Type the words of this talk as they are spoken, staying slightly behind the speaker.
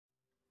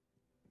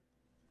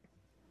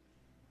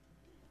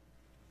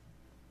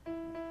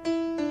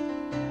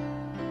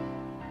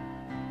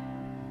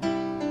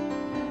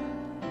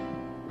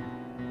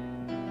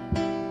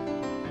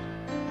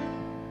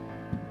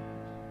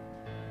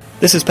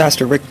This is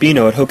Pastor Rick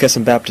Bino at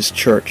Hockessin Baptist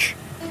Church,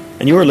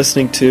 and you are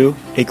listening to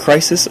A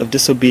Crisis of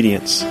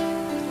Disobedience,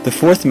 the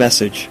fourth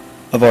message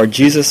of our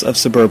Jesus of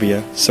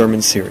Suburbia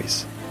sermon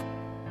series.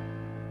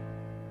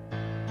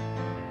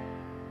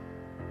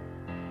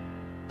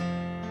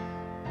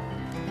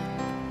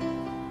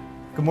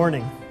 Good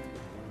morning.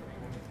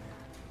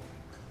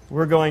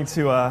 We're going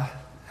to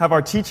have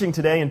our teaching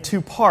today in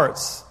two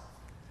parts,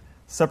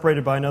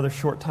 separated by another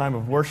short time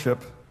of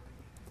worship.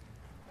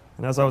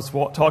 And as I was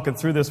talking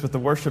through this with the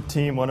worship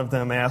team, one of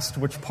them asked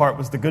which part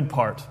was the good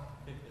part.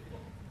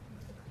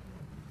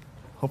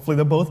 Hopefully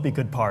they'll both be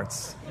good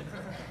parts.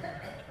 I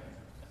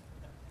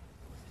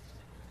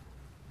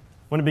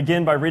want to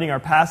begin by reading our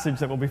passage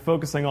that we'll be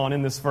focusing on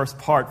in this first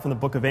part from the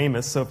book of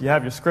Amos. So if you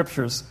have your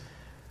scriptures,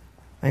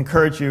 I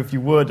encourage you, if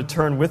you would, to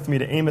turn with me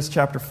to Amos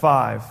chapter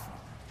 5.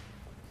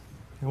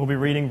 And we'll be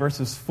reading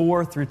verses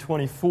 4 through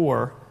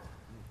 24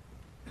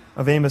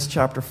 of Amos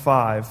chapter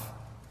 5.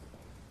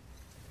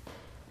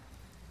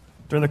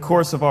 During the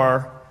course of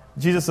our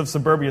Jesus of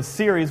Suburbia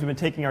series, we've been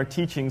taking our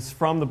teachings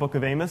from the book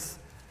of Amos,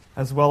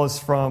 as well as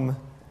from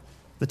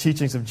the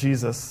teachings of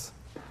Jesus.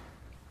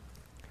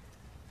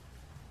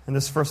 And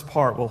this first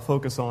part will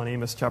focus on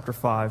Amos chapter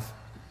 5,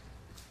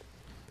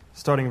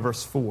 starting in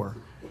verse 4.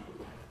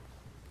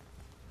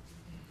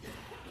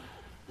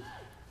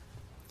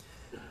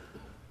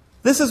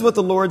 This is what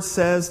the Lord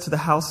says to the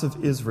house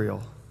of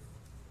Israel.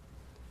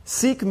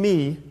 Seek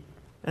me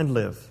and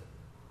live.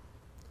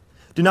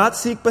 Do not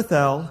seek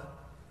Bethel.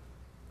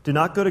 Do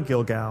not go to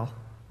Gilgal.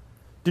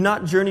 Do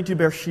not journey to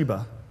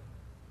Beersheba.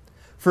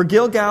 For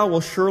Gilgal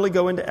will surely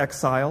go into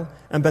exile,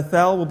 and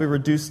Bethel will be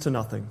reduced to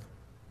nothing.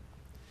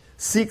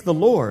 Seek the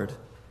Lord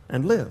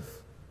and live,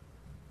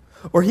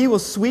 or he will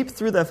sweep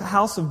through the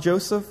house of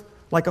Joseph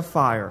like a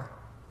fire.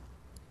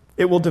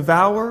 It will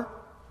devour,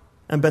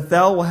 and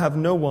Bethel will have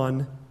no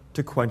one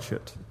to quench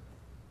it.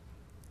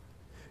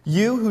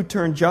 You who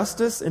turn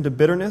justice into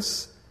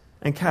bitterness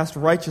and cast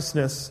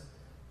righteousness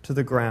to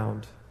the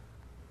ground.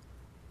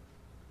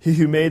 He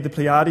who made the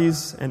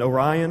Pleiades and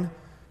Orion,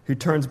 who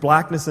turns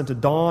blackness into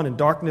dawn and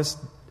darkens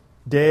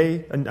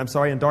day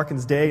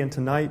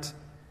into night,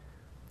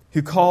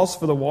 who calls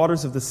for the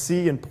waters of the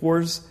sea and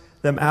pours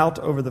them out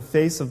over the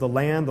face of the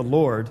land, the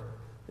Lord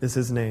is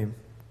his name.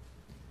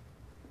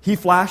 He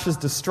flashes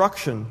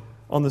destruction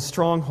on the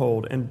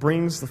stronghold and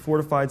brings the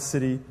fortified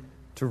city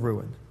to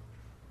ruin.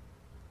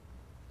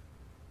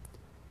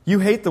 You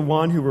hate the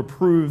one who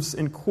reproves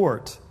in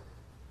court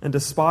and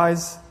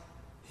despise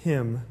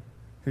him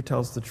who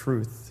tells the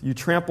truth. You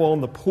trample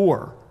on the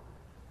poor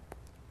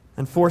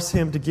and force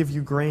him to give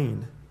you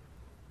grain.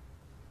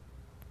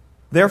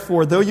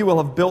 Therefore, though you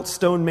will have built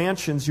stone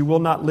mansions, you will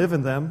not live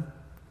in them.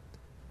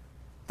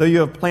 Though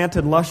you have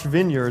planted lush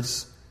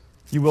vineyards,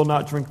 you will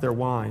not drink their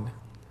wine.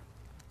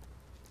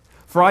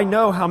 For I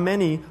know how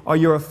many are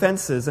your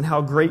offenses and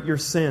how great your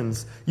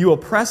sins. You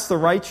oppress the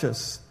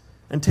righteous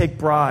and take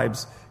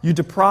bribes. You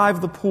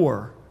deprive the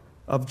poor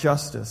of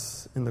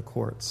justice in the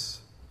courts.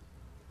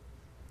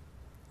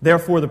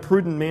 Therefore, the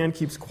prudent man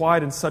keeps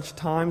quiet in such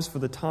times, for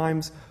the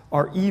times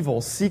are evil.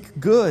 Seek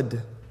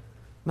good,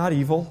 not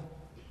evil,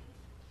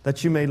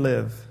 that you may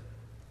live.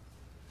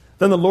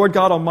 Then the Lord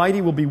God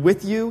Almighty will be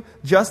with you,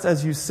 just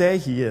as you say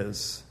he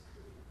is.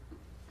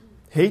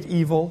 Hate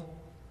evil,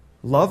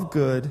 love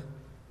good,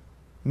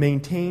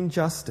 maintain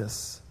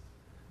justice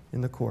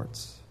in the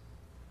courts.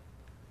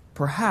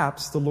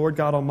 Perhaps the Lord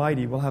God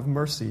Almighty will have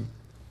mercy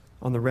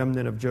on the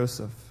remnant of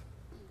Joseph.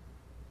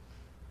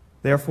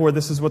 Therefore,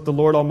 this is what the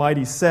Lord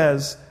Almighty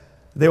says.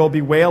 There will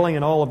be wailing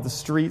in all of the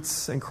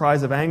streets and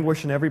cries of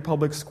anguish in every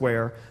public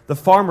square. The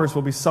farmers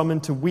will be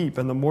summoned to weep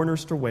and the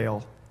mourners to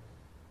wail.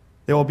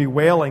 There will be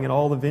wailing in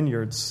all the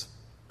vineyards,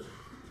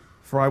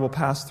 for I will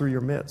pass through your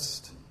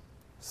midst,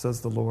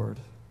 says the Lord.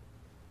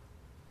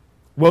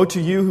 Woe to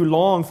you who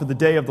long for the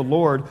day of the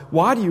Lord.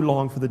 Why do you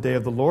long for the day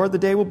of the Lord? The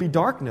day will be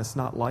darkness,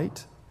 not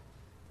light.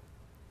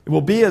 It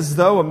will be as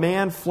though a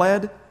man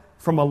fled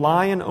from a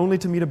lion only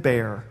to meet a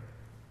bear,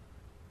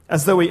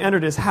 as though he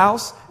entered his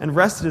house and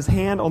rested his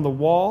hand on the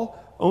wall,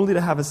 only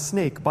to have a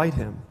snake bite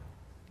him.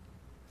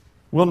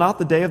 Will not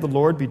the day of the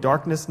Lord be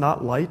darkness,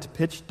 not light,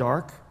 pitch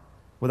dark,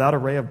 without a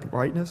ray of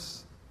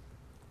brightness?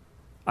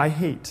 I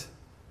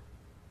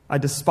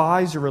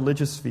despise your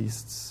religious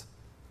feasts.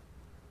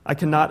 I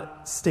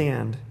cannot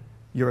stand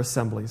your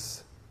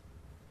assemblies.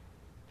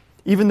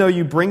 Even though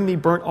you bring me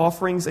burnt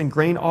offerings and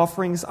grain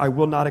offerings, I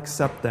will not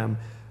accept them.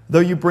 Though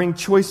you bring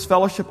choice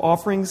fellowship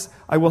offerings,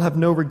 I will have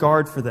no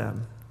regard for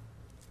them.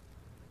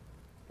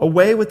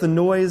 Away with the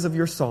noise of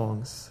your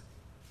songs.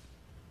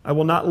 I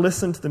will not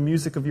listen to the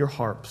music of your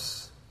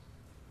harps.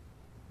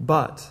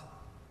 But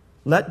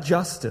let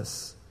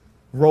justice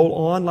roll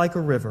on like a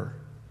river,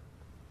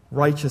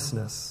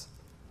 righteousness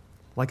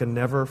like a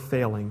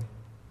never-failing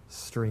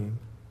stream.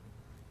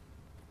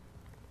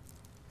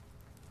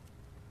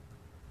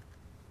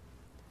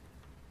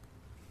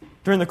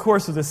 During the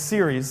course of this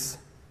series,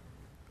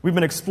 we've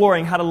been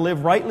exploring how to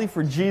live rightly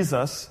for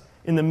Jesus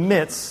in the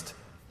midst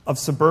of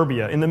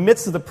suburbia, in the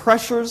midst of the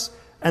pressures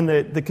and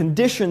the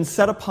conditions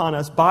set upon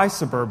us by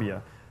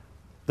suburbia.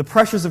 The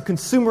pressures of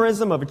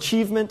consumerism, of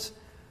achievement,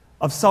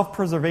 of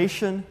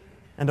self-preservation,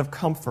 and of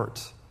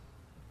comfort.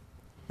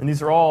 And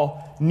these are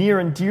all near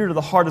and dear to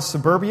the heart of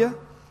suburbia,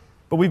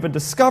 but we've been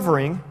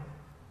discovering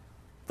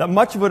that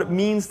much of what it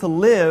means to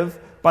live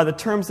by the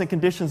terms and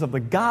conditions of the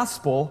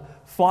gospel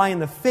fly in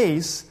the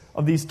face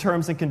of these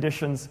terms and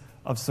conditions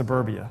of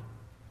suburbia.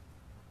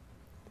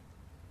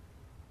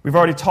 We've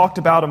already talked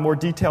about a more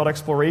detailed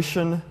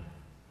exploration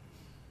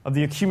of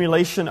the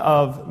accumulation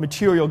of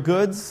material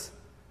goods.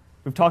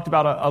 We've talked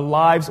about a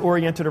lives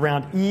oriented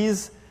around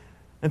ease.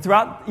 And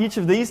throughout each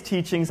of these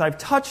teachings, I've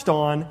touched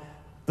on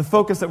the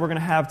focus that we're going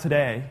to have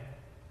today.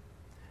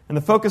 And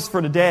the focus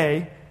for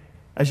today,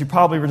 as you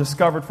probably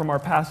discovered from our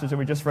passage that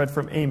we just read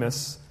from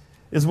Amos,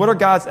 is what are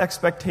God's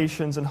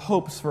expectations and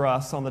hopes for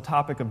us on the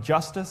topic of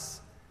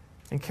justice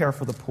and care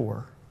for the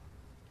poor.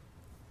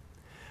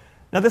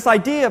 Now, this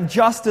idea of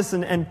justice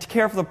and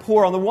care for the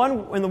poor, on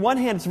the one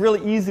hand, it's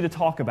really easy to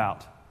talk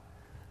about.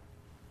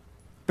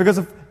 Because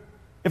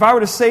if I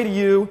were to say to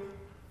you,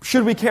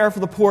 should we care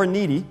for the poor and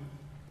needy?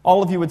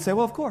 All of you would say,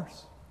 well, of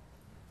course.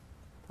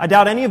 I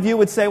doubt any of you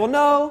would say, well,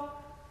 no,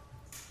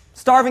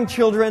 starving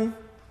children,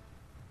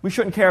 we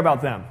shouldn't care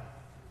about them.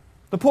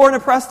 The poor and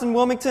oppressed in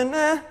Wilmington,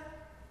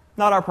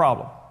 not our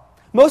problem.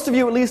 Most of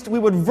you, at least, we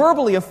would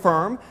verbally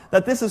affirm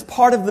that this is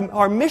part of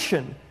our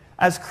mission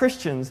as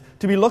Christians,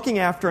 to be looking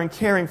after and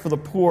caring for the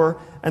poor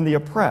and the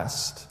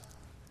oppressed.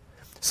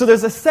 So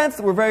there's a sense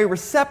that we're very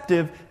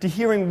receptive to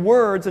hearing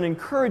words and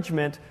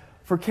encouragement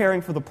for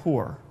caring for the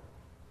poor.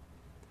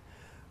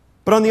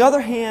 But on the other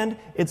hand,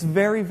 it's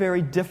very,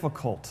 very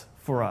difficult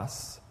for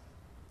us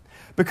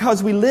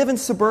because we live in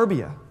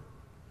suburbia.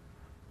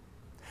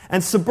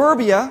 And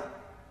suburbia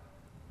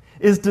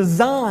is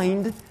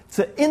designed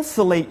to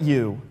insulate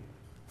you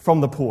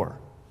from the poor.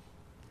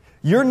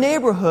 Your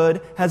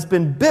neighborhood has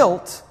been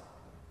built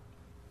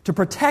to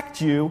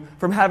protect you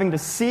from having to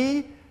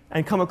see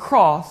and come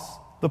across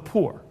the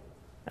poor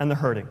and the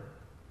hurting.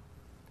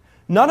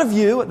 None of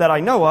you that I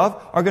know of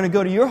are going to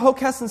go to your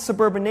Hockessin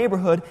suburban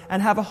neighborhood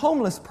and have a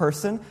homeless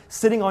person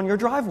sitting on your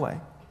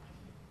driveway.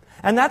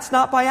 And that's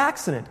not by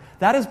accident.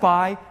 That is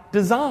by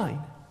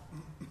design.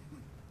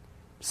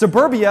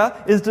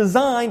 Suburbia is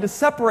designed to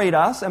separate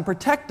us and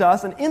protect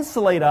us and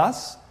insulate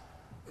us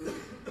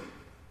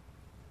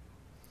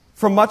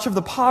from much of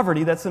the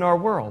poverty that's in our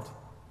world.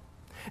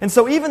 And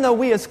so even though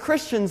we as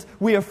Christians,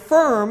 we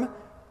affirm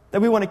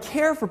that we want to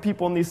care for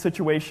people in these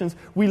situations,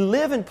 we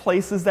live in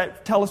places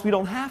that tell us we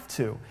don't have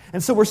to.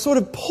 And so we're sort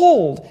of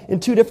pulled in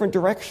two different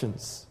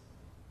directions.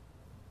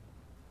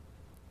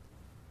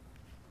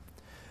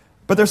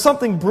 But there's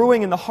something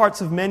brewing in the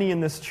hearts of many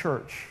in this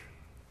church.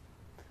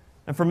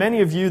 And for many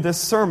of you, this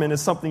sermon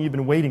is something you've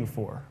been waiting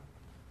for.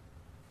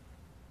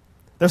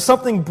 There's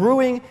something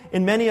brewing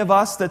in many of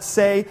us that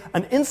say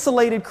an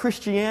insulated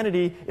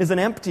Christianity is an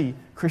empty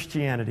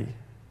Christianity.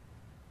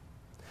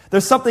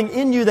 There's something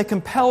in you that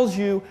compels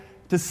you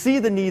to see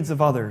the needs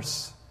of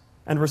others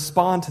and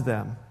respond to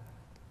them.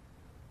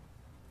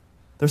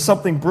 There's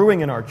something brewing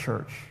in our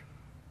church.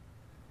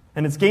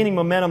 And it's gaining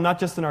momentum not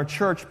just in our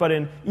church, but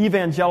in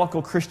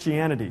evangelical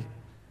Christianity.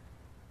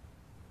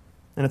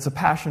 And it's a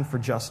passion for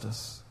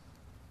justice.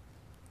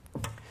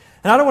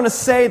 And I don't want to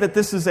say that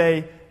this is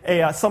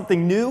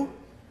something new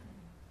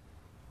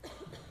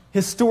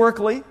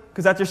historically,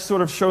 because that just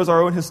sort of shows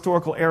our own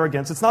historical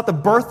arrogance. It's not the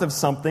birth of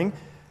something.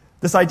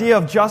 This idea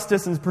of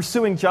justice and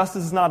pursuing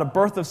justice is not a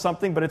birth of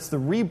something, but it's the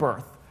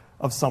rebirth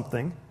of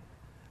something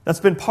that's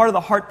been part of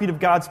the heartbeat of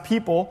God's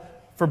people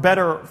for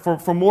better,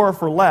 for more or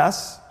for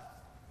less,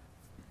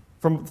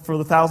 for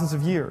the thousands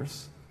of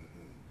years.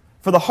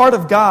 For the heart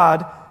of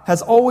God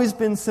has always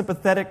been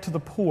sympathetic to the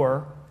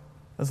poor,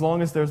 as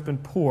long as there's been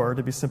poor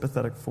to be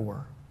sympathetic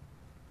for.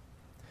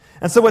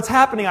 And so what's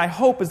happening, I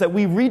hope, is that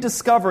we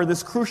rediscover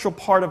this crucial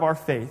part of our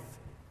faith.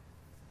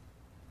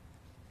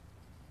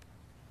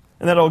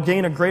 And that it'll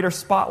gain a greater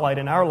spotlight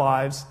in our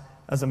lives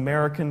as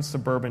American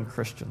suburban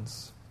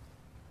Christians.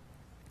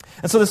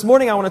 And so this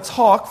morning I want to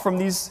talk from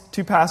these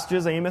two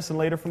passages, Amos and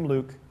later from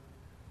Luke,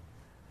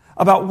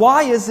 about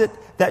why is it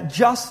that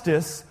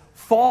justice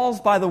falls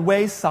by the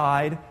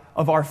wayside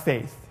of our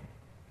faith?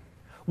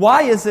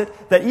 Why is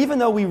it that even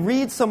though we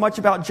read so much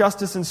about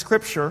justice in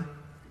Scripture,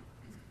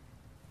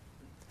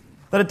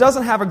 that it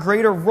doesn't have a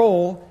greater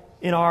role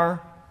in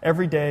our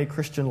everyday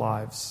Christian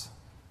lives?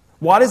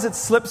 Why does it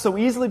slip so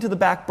easily to the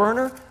back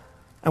burner?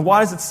 And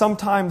why does it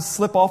sometimes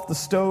slip off the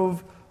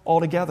stove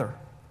altogether?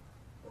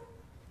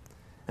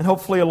 And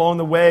hopefully along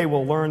the way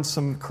we'll learn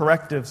some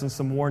correctives and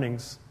some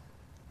warnings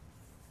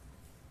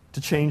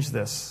to change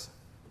this.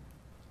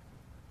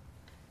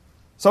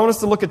 So I want us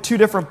to look at two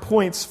different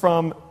points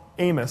from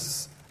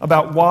Amos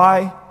about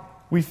why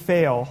we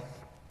fail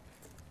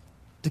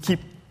to keep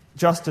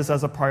justice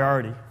as a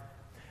priority.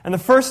 And the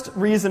first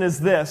reason is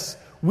this: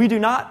 we do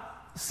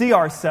not see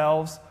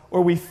ourselves,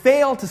 or we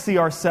fail to see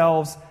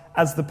ourselves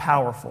as the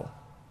powerful.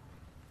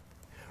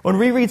 When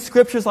we read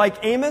scriptures like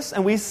Amos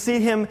and we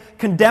see him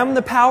condemn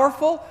the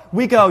powerful,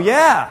 we go,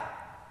 yeah,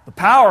 the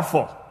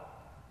powerful.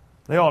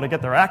 They ought to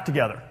get their act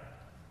together.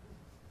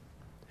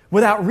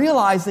 Without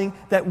realizing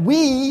that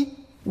we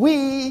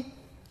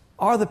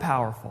are the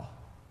powerful.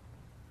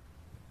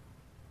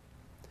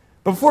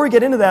 But before we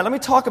get into that, let me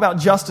talk about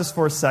justice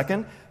for a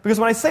second. Because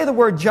when I say the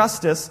word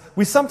justice,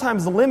 we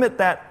sometimes limit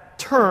that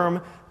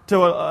term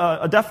to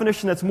a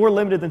definition that's more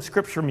limited than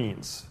Scripture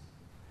means.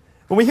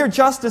 When we hear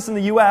justice in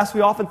the U.S.,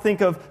 we often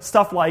think of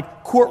stuff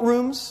like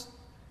courtrooms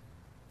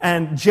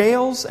and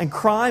jails and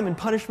crime and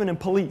punishment and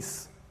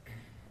police.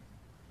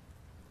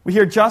 We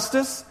hear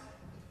justice,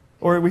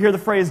 or we hear the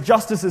phrase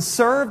justice is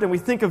served, and we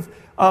think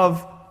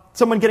of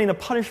someone getting the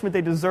punishment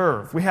they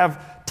deserve. We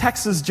have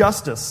Texas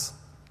Justice.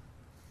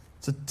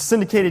 It's a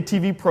syndicated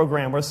TV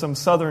program where some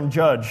southern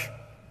judge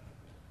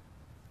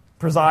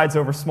presides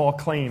over small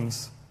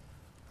claims,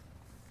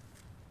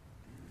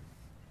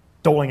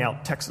 doling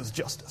out Texas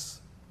justice.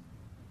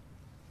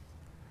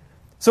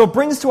 So it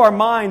brings to our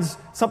minds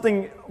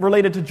something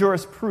related to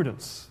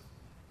jurisprudence.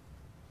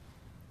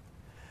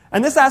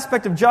 And this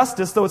aspect of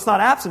justice, though it's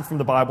not absent from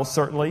the Bible,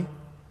 certainly,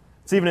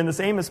 it's even in this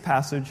Amos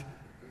passage,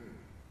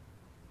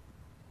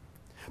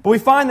 but we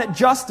find that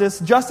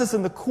justice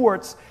in the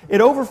courts, it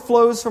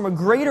overflows from a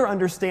greater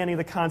understanding of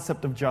the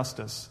concept of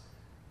justice.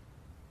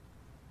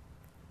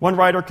 One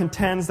writer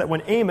contends that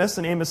when Amos,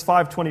 in Amos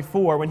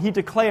 5:24, when he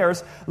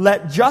declares,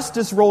 "Let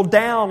justice roll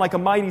down like a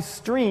mighty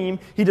stream,"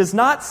 he does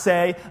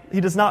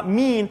not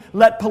mean,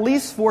 "Let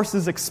police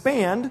forces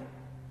expand.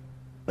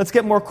 Let's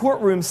get more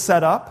courtrooms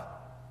set up.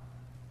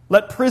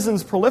 Let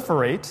prisons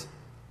proliferate."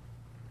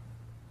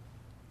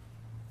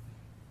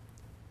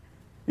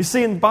 You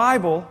see, in the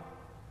Bible,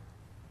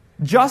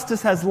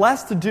 justice has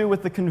less to do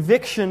with the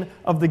conviction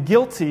of the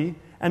guilty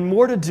and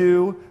more to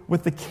do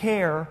with the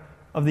care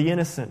of the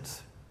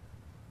innocent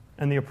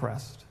and the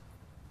oppressed.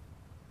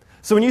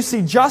 So when you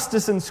see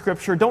justice in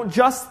Scripture, don't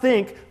just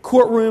think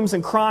courtrooms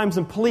and crimes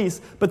and police,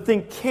 but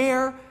think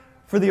care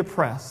for the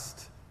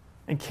oppressed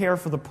and care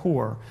for the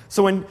poor.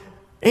 So when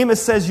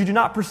Amos says you do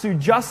not pursue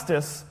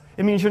justice,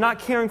 it means you're not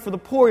caring for the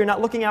poor, you're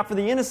not looking out for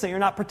the innocent, you're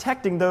not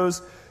protecting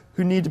those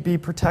who need to be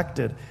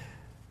protected.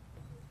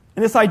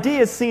 And this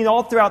idea is seen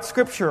all throughout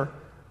Scripture.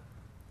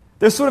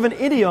 There's sort of an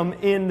idiom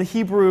in the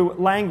Hebrew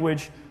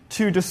language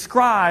to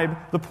describe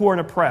the poor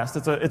and oppressed.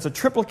 It's a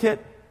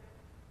triplicate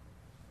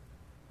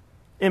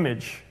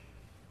image.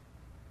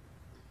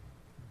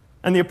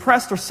 And the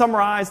oppressed are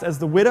summarized as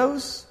the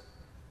widows,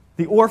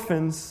 the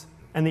orphans,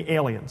 and the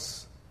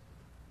aliens.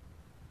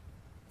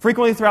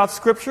 Frequently throughout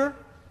Scripture,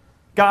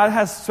 God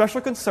has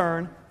special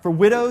concern for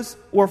widows,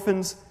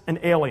 orphans, and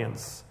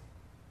aliens.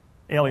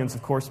 Aliens,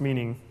 of course,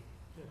 meaning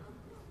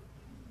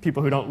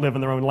people who don't live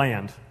in their own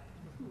land,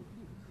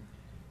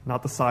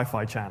 not the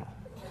Sci-Fi Channel.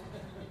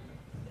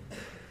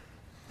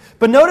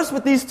 But notice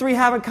what these three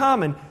have in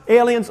common: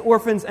 aliens,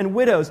 orphans, and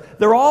widows.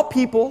 They're all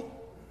people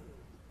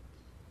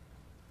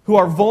who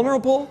are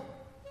vulnerable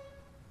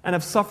and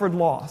have suffered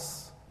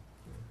loss.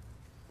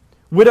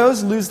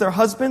 Widows lose their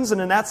husbands, and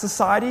in that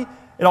society,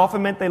 it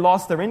often meant they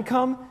lost their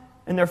income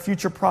and their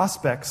future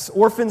prospects.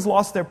 Orphans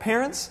lost their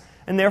parents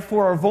and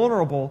therefore are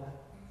vulnerable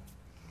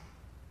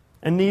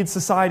and need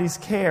society's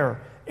care.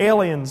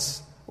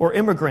 Aliens or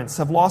immigrants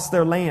have lost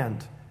their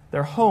land,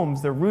 their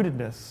homes, their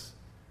rootedness,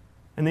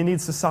 and they need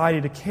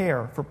society to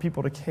care, for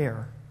people to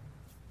care.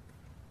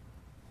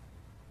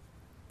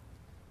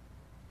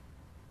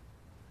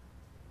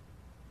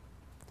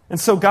 And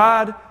so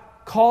God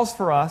calls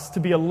for us to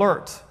be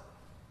alert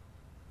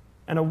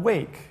and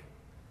awake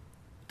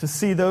to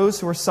see those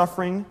who are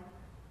suffering,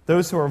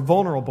 those who are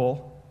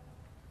vulnerable,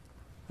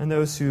 and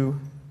those who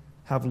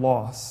have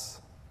loss.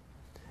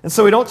 And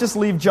so we don't just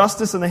leave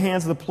justice in the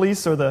hands of the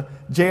police or the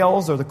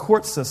jails or the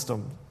court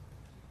system.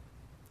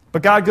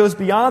 But God goes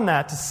beyond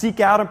that to seek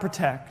out and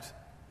protect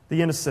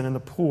the innocent and the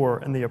poor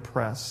and the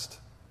oppressed.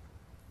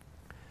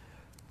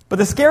 But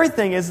the scary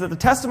thing is that the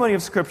testimony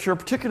of Scripture,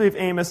 particularly of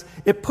Amos,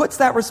 it puts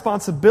that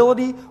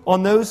responsibility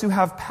on those who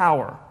have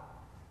power.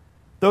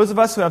 Those of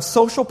us who have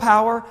social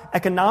power,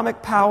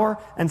 economic power,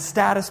 and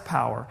status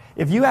power.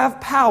 If you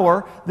have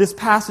power, this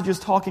passage is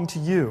talking to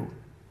you.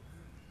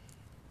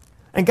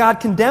 And God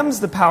condemns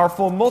the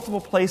powerful in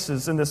multiple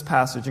places in this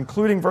passage,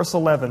 including verse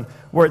 11,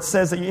 where it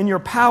says that in your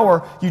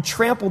power you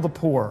trample the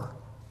poor.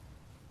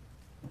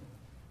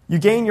 You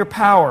gain your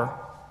power,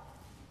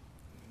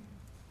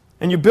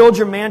 and you build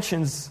your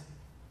mansions.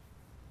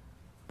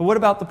 But what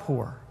about the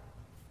poor?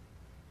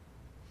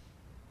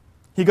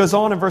 He goes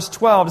on in verse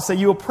 12 to say,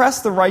 you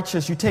oppress the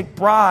righteous, you take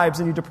bribes,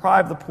 and you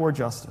deprive the poor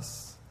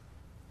justice.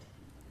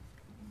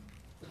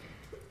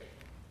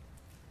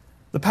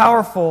 The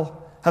powerful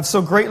have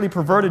so greatly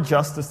perverted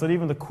justice that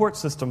even the court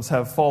systems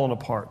have fallen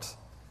apart.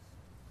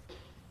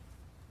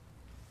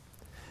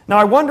 Now,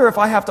 I wonder if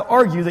I have to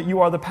argue that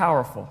you are the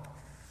powerful.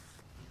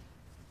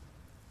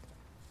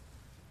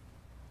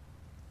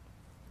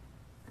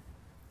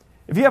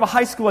 If you have a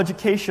high school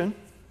education,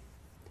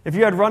 if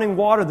you had running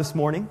water this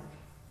morning,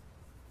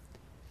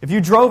 if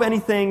you drove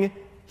anything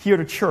here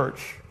to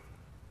church,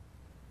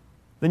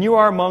 then you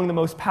are among the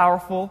most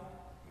powerful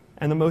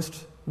and the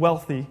most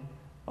wealthy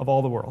of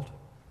all the world.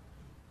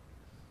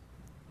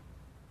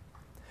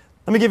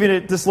 Let me give you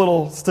this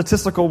little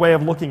statistical way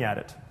of looking at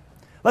it.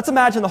 Let's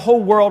imagine the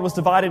whole world was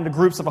divided into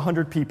groups of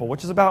 100 people,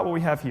 which is about what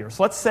we have here.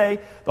 So let's say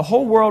the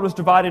whole world was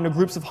divided into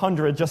groups of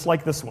 100, just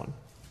like this one.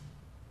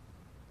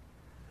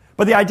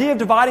 But the idea of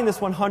dividing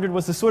this 100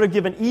 was to sort of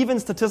give an even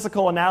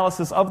statistical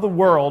analysis of the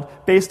world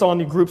based on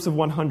the groups of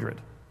 100.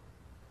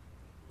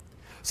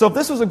 So if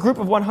this was a group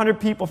of 100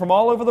 people from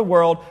all over the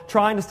world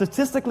trying to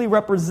statistically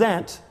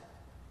represent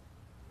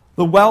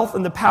the wealth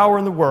and the power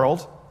in the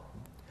world,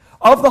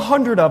 of the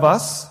 100 of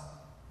us,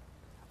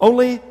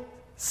 only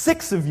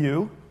 6 of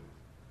you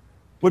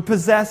would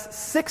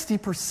possess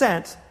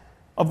 60%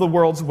 of the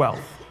world's wealth.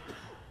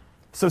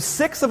 So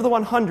 6 of the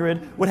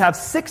 100 would have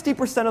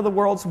 60% of the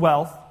world's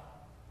wealth,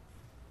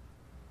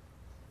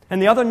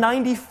 and the other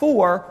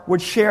 94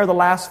 would share the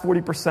last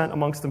 40%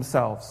 amongst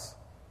themselves.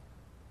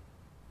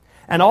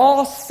 And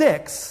all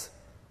 6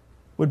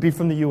 would be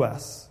from the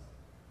U.S.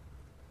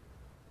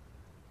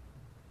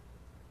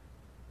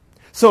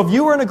 So if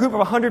you were in a group of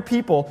 100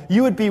 people,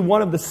 you would be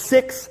one of the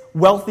 6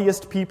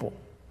 wealthiest people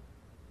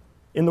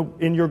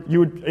in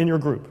your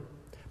group.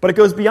 But it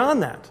goes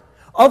beyond that.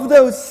 Of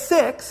those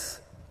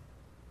 6,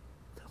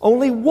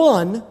 only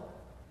 1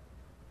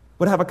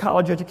 would have a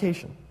college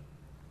education.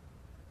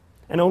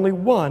 And only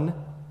 1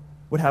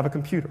 would have a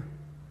computer.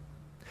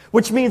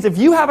 Which means if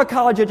you have a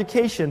college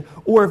education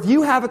or if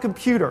you have a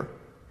computer,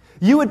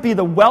 you would be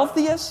the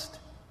wealthiest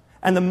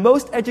and the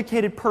most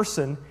educated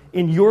person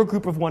in your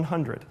group of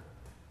 100.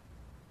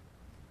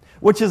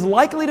 Which is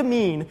likely to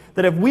mean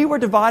that if we were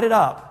divided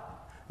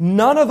up,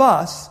 none of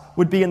us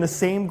would be in the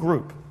same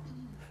group.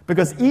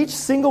 Because each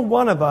single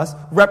one of us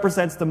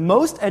represents the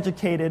most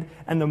educated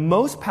and the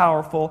most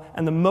powerful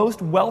and the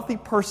most wealthy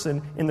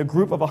person in the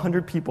group of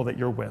 100 people that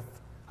you're with.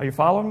 Are you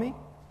following me?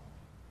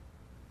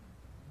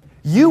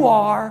 You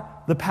are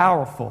the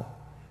powerful.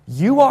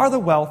 You are the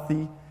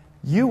wealthy.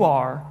 You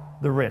are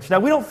the rich.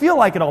 Now, we don't feel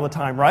like it all the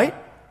time, right?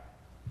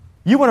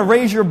 You want to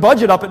raise your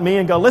budget up at me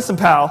and go, listen,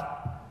 pal,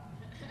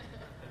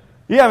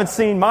 you haven't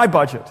seen my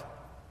budget.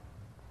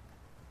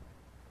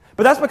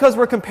 But that's because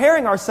we're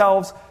comparing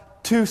ourselves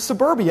to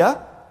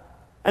suburbia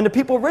and to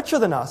people richer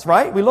than us,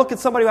 right? We look at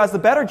somebody who has the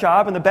better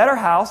job and the better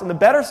house and the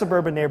better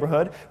suburban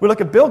neighborhood. We look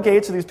at Bill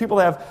Gates and these people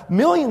that have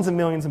millions and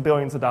millions and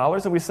billions of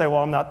dollars, and we say,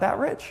 well, I'm not that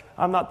rich.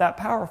 I'm not that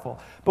powerful.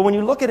 But when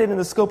you look at it in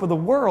the scope of the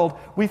world,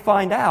 we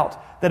find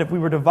out that if we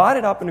were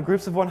divided up into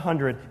groups of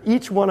 100,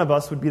 each one of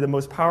us would be the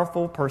most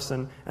powerful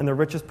person and the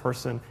richest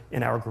person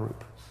in our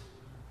group.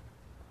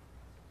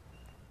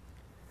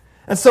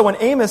 And so when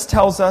Amos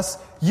tells us,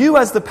 you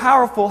as the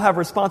powerful have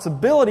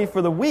responsibility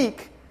for the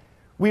weak,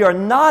 we are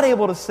not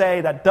able to say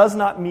that does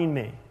not mean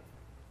me.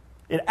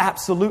 It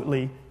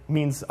absolutely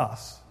means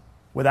us.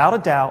 Without a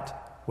doubt,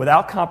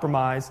 without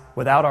compromise,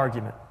 without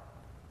argument.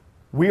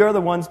 We are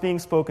the ones being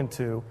spoken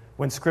to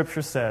when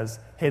Scripture says,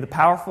 hey, the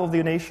powerful of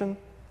the nation,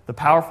 the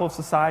powerful of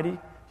society,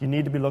 you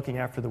need to be looking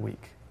after the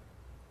weak.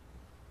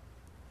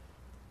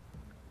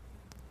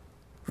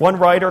 One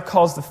writer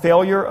calls the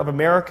failure of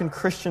American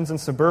Christians in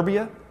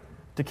suburbia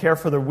to care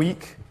for the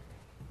weak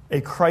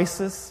a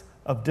crisis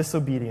of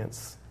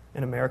disobedience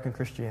in American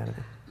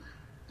Christianity.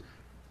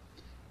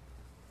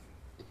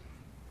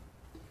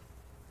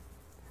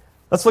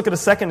 Let's look at a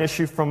second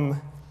issue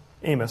from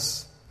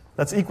Amos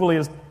that's equally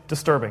as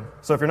disturbing.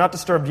 So if you're not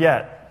disturbed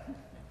yet,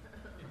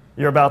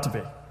 you're about to be.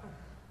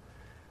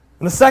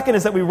 And the second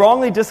is that we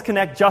wrongly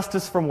disconnect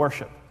justice from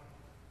worship.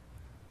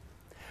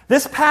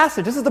 This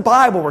passage, this is the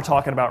Bible we're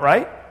talking about,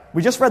 right?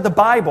 We just read the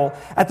Bible.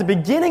 At the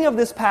beginning of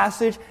this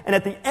passage and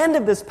at the end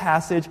of this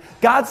passage,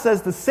 God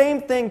says the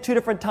same thing 2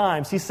 different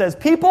times. He says,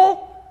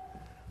 people,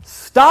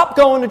 stop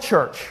going to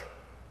church.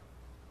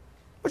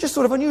 Which is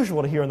sort of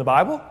unusual to hear in the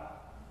Bible.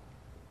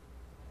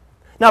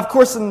 Now, of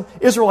course, in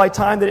Israelite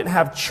time, they didn't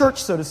have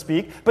church, so to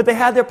speak, but they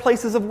had their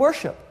places of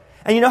worship.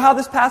 And you know how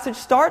this passage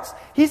starts?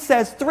 He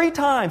says 3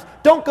 times,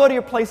 don't go to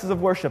your places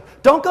of worship.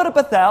 Don't go to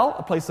Bethel,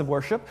 a place of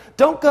worship.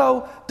 Don't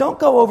go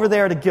over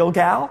there to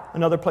Gilgal,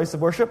 another place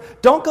of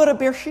worship. Don't go to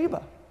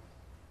Beersheba.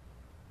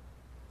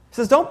 He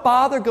says, don't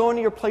bother going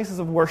to your places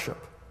of worship.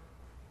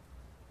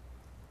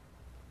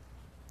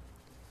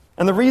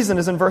 And the reason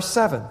is in verse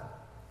 7.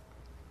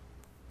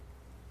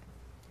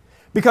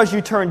 Because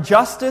you turn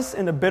justice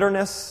into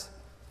bitterness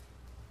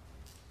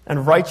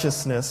and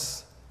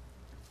righteousness,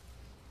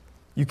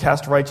 you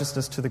cast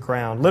righteousness to the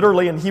ground.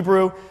 Literally in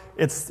Hebrew,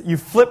 it's you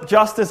flip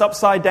justice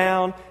upside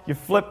down, you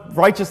flip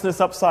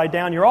righteousness upside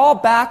down. You're all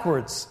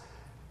backwards.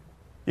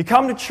 You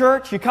come to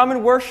church, you come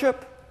and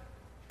worship,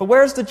 but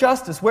where's the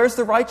justice? Where's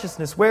the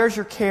righteousness? Where's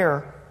your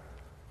care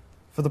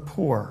for the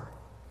poor?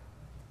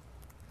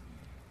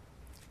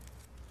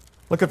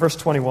 Look at verse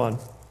 21.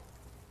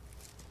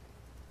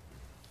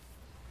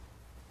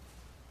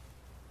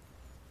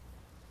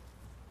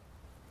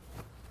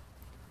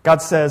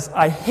 God says,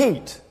 I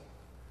hate.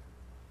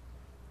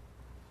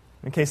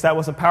 In case that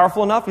wasn't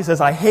powerful enough, he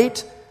says, I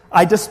hate,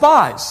 I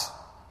despise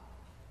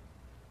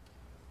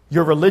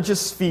your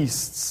religious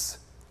feasts.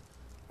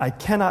 I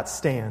cannot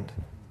stand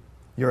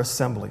your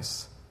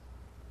assemblies.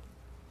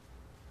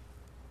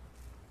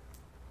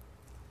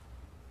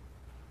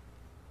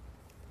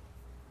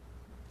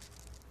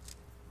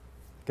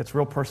 gets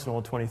real personal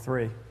in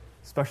 23,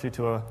 especially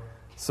to a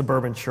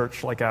suburban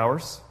church like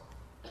ours.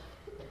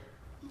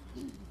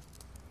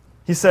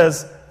 He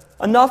says,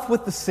 enough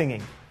with the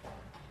singing.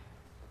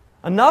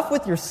 Enough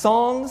with your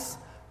songs.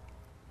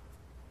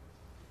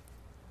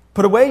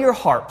 Put away your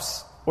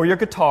harps or your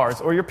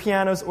guitars or your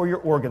pianos or your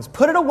organs.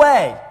 Put it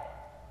away.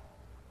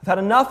 I've had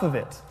enough of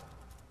it.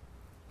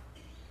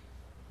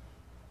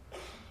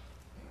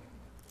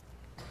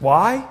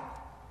 Why?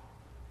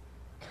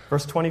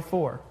 Verse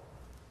 24.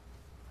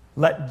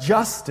 Let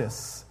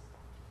justice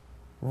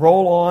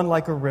roll on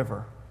like a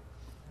river,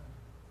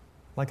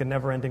 like a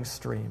never-ending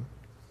stream.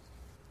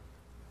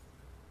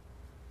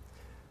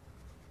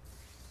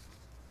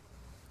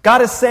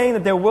 God is saying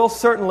that there will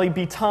certainly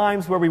be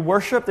times where we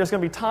worship. There's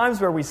going to be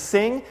times where we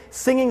sing.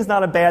 Singing is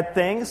not a bad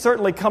thing.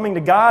 Certainly coming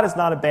to God is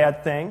not a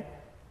bad thing.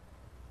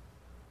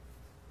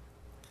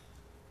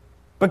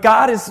 But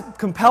God is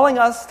compelling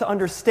us to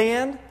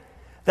understand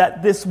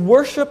that this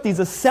worship, these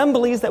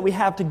assemblies that we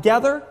have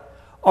together,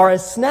 are a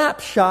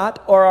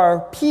snapshot or are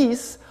a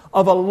piece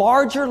of a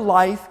larger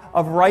life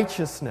of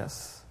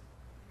righteousness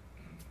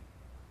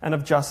and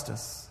of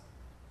justice.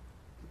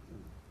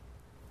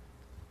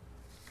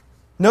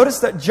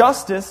 Notice that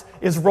justice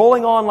is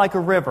rolling on like a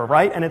river,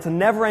 right? And it's a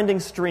never-ending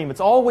stream. It's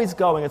always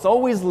going. It's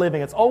always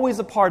living. It's always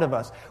a part of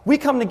us. We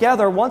come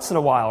together once in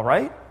a while,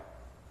 right?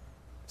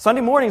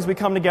 Sunday mornings we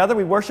come together,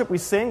 we worship, we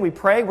sing, we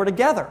pray, we're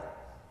together.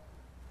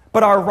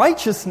 But our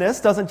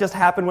righteousness doesn't just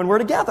happen when we're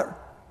together.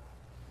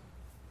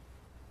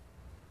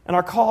 And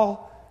our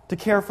call to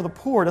care for the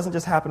poor doesn't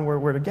just happen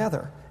when we're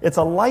together. It's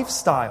a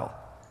lifestyle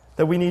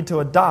that we need to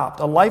adopt,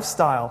 a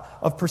lifestyle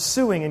of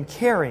pursuing and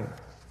caring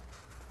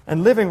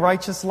and living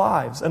righteous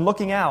lives and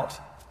looking out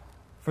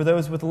for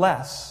those with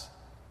less.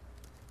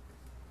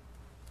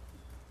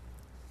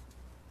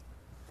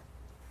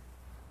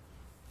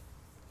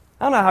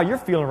 I don't know how you're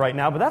feeling right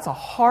now, but that's a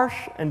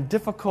harsh and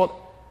difficult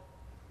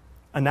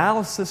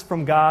analysis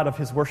from God of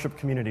His worship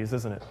communities,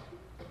 isn't it?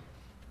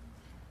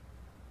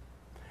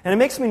 And it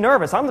makes me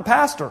nervous. I'm the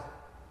pastor.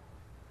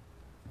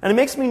 And it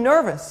makes me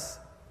nervous.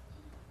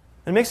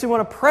 And it makes me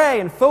want to pray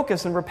and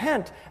focus and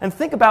repent and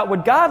think about,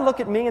 would God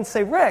look at me and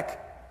say, Rick,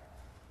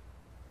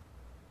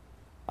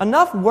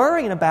 enough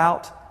worrying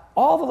about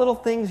all the little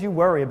things you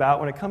worry about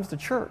when it comes to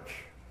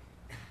church,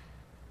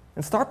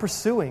 and start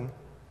pursuing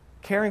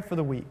caring for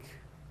the weak,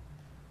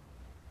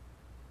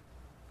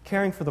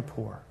 caring for the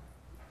poor.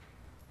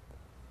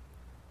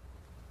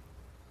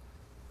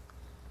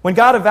 When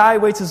God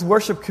evaluates His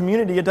worship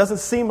community, it doesn't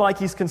seem like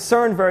He's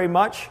concerned very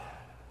much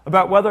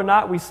about whether or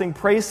not we sing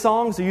praise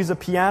songs or use a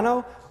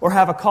piano or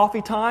have a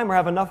coffee time or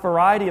have enough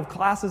variety of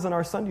classes in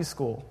our Sunday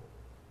school.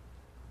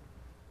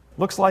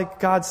 Looks like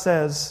God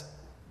says,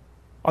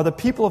 are the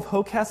people of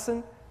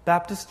Hockessin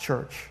Baptist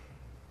Church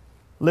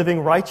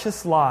living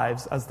righteous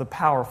lives as the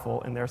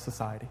powerful in their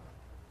society?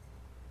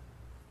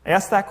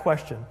 Ask that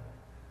question.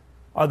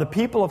 Are the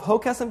people of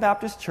Hockessin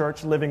Baptist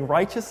Church living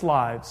righteous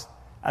lives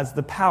as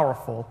the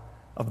powerful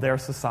of their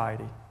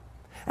society?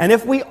 And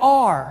if we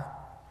are,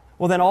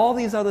 well, then all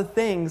these other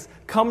things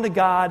come to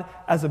God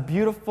as a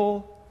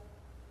beautiful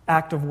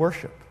act of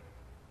worship.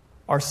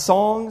 Our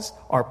songs,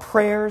 our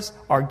prayers,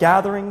 our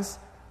gatherings,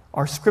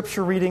 our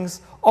scripture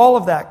readings, all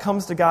of that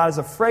comes to God as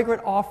a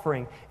fragrant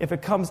offering if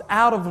it comes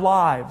out of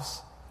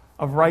lives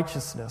of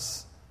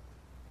righteousness,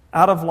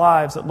 out of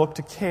lives that look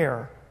to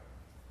care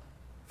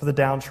for the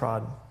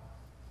downtrodden.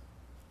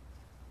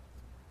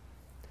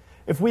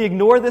 If we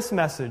ignore this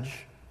message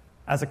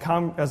as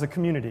a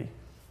community,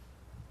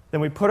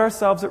 then we put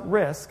ourselves at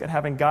risk at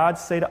having God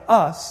say to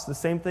us the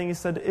same thing He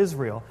said to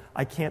Israel,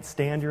 I can't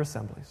stand your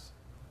assemblies.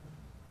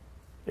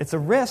 It's a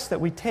risk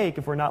that we take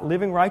if we're not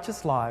living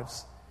righteous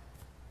lives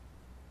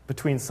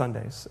between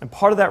Sundays. And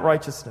part of that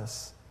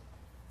righteousness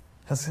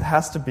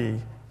has to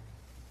be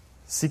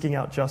seeking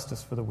out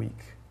justice for the weak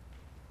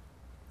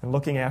and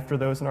looking after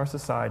those in our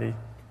society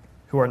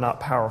who are not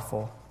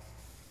powerful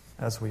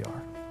as we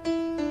are.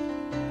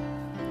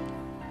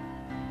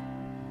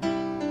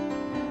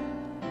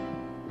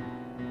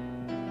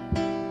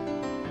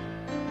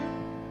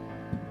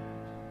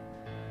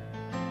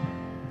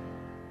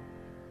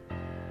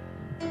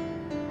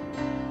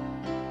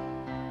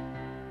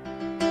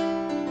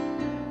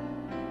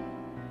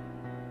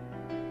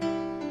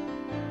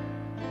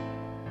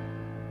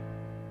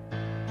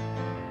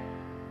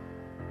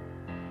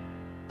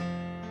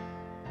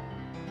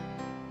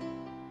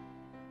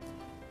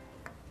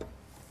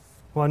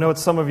 Well, I know what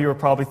some of you are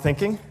probably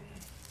thinking.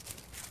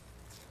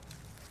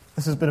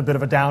 This has been a bit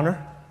of a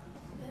downer,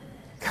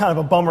 kind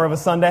of a bummer of a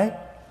Sunday.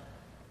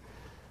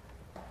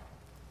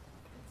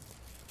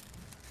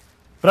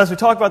 But as we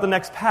talk about the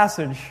next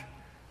passage,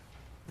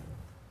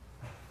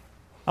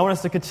 I want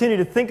us to continue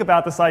to think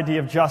about this idea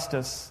of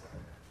justice,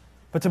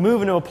 but to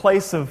move into a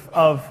place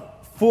of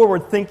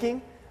forward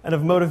thinking and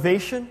of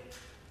motivation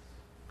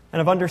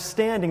and of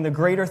understanding the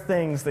greater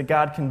things that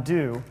God can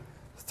do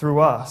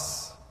through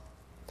us.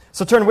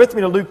 So turn with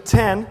me to Luke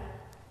 10.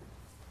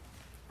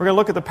 We're going to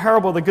look at the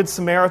parable of the Good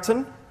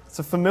Samaritan. It's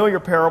a familiar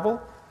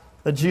parable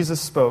that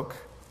Jesus spoke.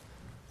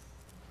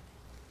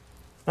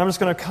 I'm just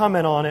going to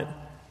comment on it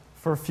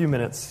for a few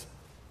minutes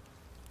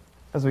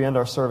as we end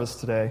our service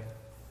today.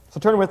 So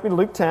turn with me to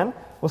Luke 10.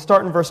 We'll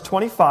start in verse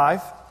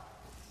 25, and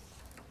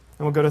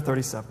we'll go to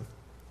 37.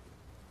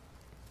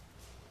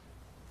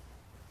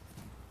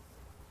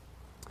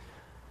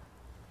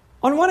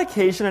 On one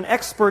occasion, an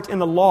expert in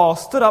the law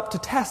stood up to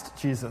test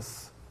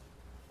Jesus.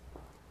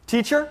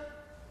 "Teacher,"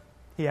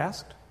 he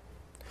asked,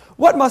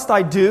 "what must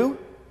I do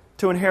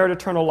to inherit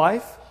eternal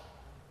life?"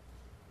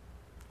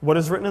 "What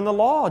is written in the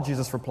law?"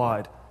 Jesus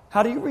replied.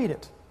 "How do you read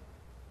it?"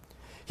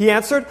 He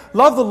answered,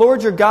 "Love the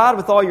Lord your God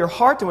with all your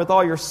heart and with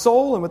all your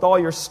soul and with all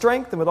your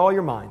strength and with all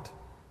your mind.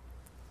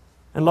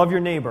 And love your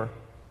neighbor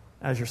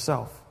as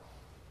yourself."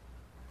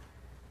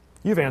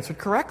 "You've answered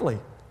correctly,"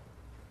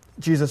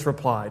 Jesus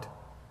replied.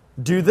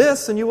 "Do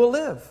this and you will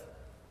live."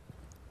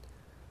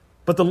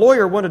 But the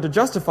lawyer wanted to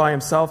justify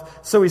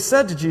himself, so he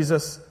said to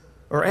Jesus,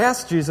 or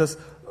asked Jesus,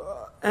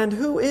 "And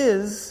who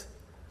is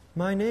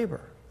my neighbor?"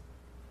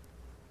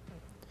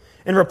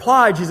 In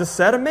reply, Jesus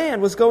said, "A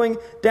man was going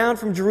down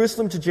from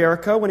Jerusalem to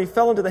Jericho when he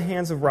fell into the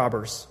hands of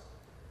robbers.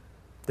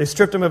 They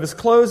stripped him of his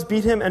clothes,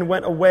 beat him, and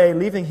went away,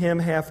 leaving him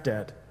half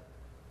dead.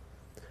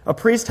 A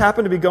priest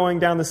happened to be going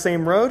down the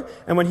same road,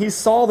 and when he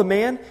saw the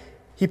man,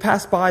 he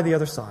passed by the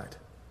other side.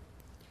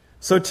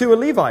 So too a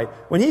Levite,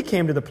 when he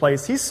came to the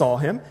place, he saw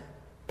him,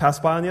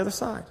 passed by on the other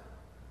side.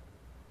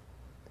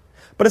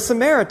 But a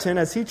Samaritan,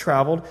 as he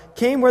traveled,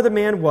 came where the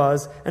man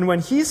was, and when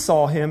he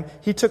saw him,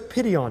 he took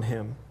pity on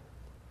him.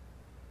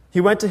 He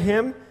went to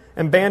him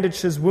and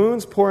bandaged his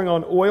wounds, pouring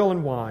on oil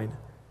and wine.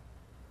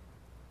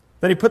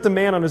 Then he put the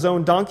man on his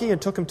own donkey and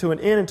took him to an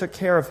inn and took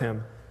care of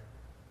him.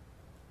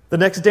 The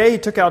next day he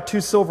took out 2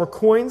 silver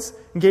coins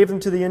and gave them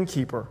to the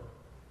innkeeper.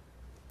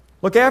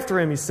 'Look after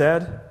him,' he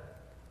said,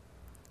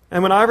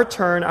 'and when I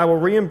return, I will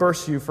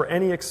reimburse you for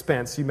any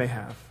expense you may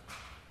have.'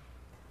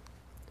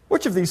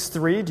 Which of these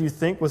 3 do you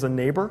think was a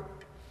neighbor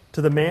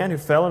to the man who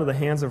fell into the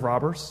hands of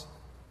robbers?"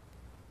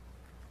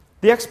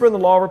 The expert in the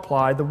law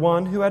replied, "The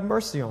one who had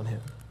mercy on him."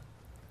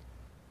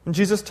 And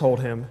Jesus told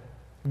him,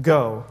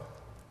 "Go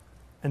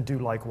and do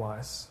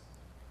likewise."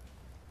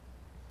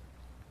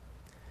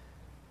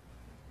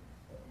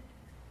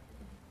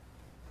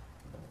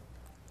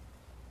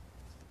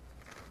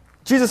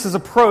 Jesus is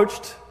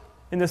approached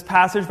in this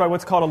passage by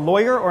what's called a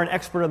lawyer or an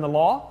expert in the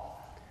law.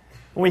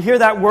 When we hear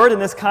that word in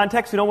this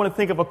context, we don't want to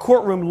think of a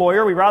courtroom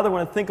lawyer. We rather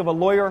want to think of a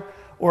lawyer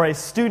or a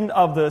student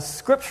of the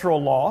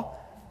scriptural law,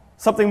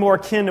 something more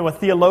akin to a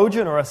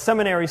theologian or a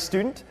seminary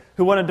student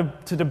who wanted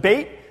to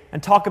debate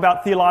and talk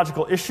about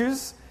theological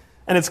issues.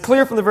 And it's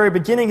clear from the very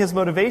beginning his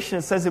motivation.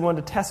 It says he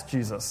wanted to test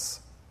Jesus.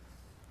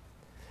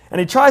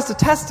 And he tries to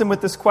test him with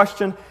this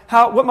question,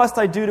 what must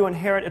I do to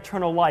inherit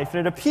eternal life?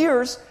 And it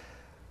appears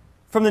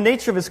from the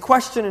nature of his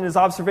question and his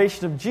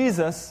observation of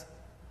Jesus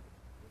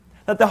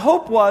that the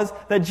hope was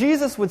that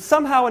Jesus would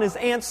somehow in his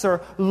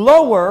answer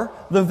lower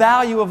the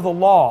value of the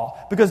law.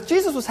 Because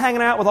Jesus was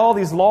hanging out with all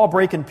these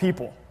law-breaking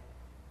people.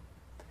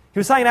 He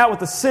was hanging out with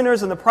the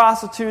sinners and the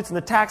prostitutes and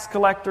the tax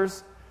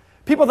collectors,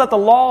 people that the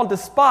law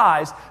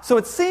despised. So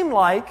it seemed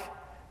like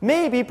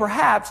maybe,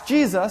 perhaps,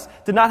 Jesus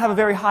did not have a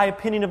very high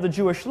opinion of the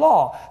Jewish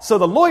law. So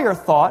the lawyer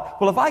thought,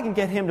 well, if I can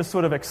get him to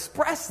sort of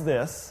express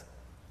this,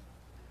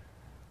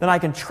 then I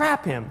can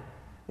trap him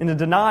into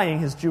denying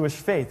his Jewish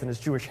faith and his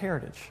Jewish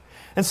heritage.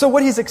 And so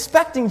what he's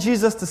expecting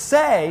Jesus to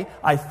say,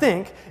 I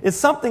think, is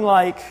something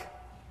like,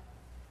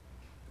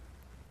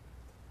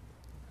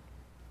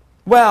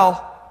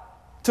 well,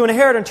 to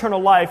inherit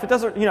eternal life, it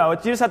doesn't, you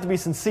just have to be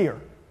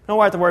sincere.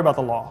 Don't have to worry about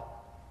the law.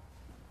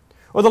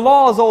 Or the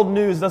law is old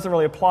news, doesn't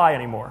really apply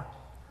anymore.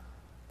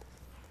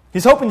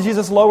 He's hoping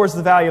Jesus lowers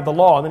the value of the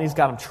law, and then he's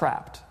got him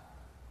trapped.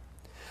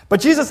 But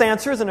Jesus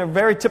answers in a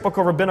very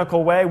typical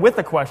rabbinical way with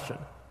a question.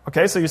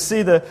 Okay, so you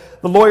see the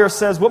lawyer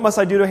says, "What must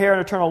I do to inherit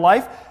eternal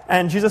life?"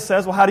 And Jesus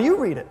says, "Well, how do you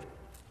read it?"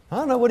 "I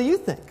don't know, what do you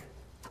think?"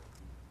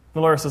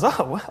 The lawyer says,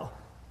 "Oh, well,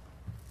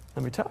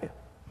 let me tell you."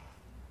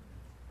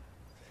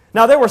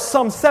 Now, there were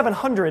some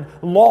 700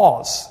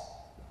 laws,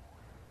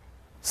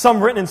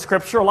 some written in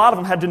Scripture. A lot of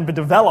them had been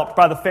developed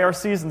by the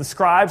Pharisees and the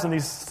scribes and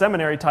these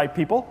seminary-type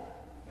people,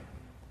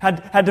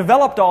 had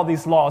developed all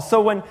these laws.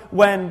 So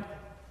when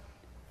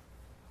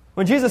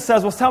Jesus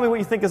says, "Well, tell me what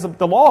you think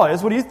the law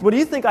is, what do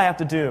you think I have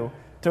to do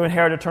to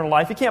inherit eternal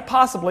life?" He can't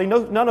possibly,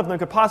 none of them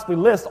could possibly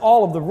list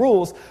all of the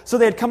rules, so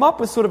they had come up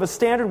with sort of a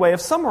standard way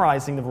of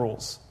summarizing the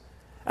rules.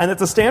 And that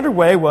the standard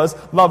way was,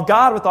 love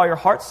God with all your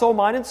heart, soul,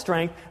 mind, and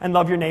strength, and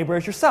love your neighbor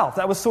as yourself.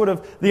 That was sort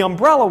of the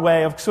umbrella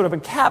way of sort of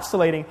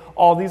encapsulating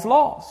all these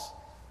laws.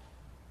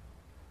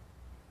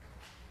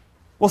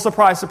 Well,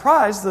 surprise,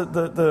 surprise, the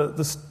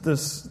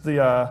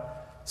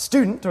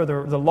student or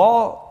the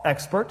law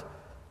expert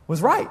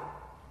was right.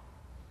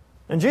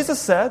 And Jesus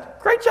said,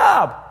 "Great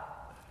job.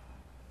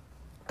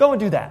 Go and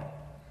do that."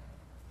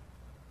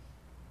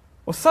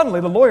 Well, suddenly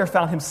the lawyer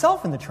found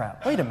himself in the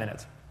trap. Wait a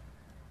minute.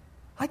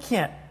 I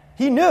can't.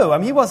 He knew.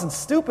 He wasn't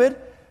stupid.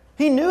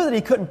 He knew that he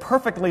couldn't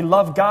perfectly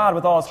love God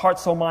with all his heart,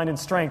 soul, mind, and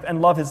strength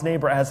and love his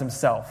neighbor as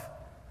himself.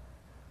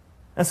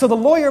 And so the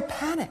lawyer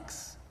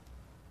panics.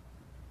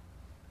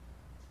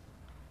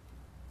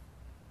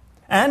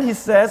 And he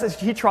says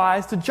he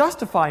tries to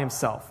justify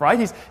himself,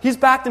 right? He's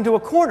backed into a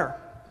corner.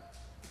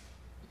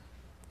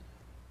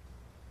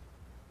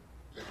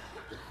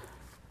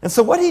 And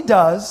so what he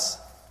does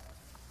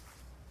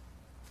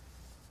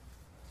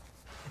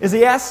is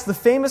he asks the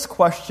famous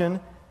question,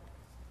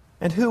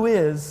 and who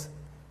is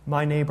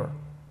my neighbor?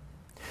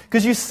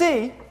 Because you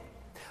see,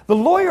 the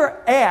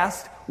lawyer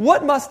asked,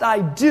 what must I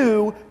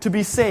do to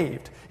be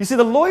saved? You see,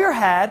 the lawyer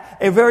had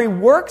a very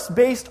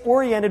works-based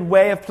oriented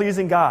way of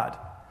pleasing God.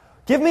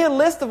 Give me a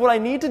list of what I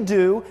need to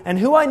do and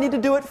who I need to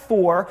do it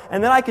for,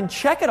 and then I can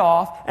check it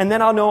off, and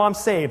then I'll know I'm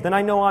saved. Then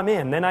I know I'm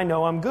in. Then I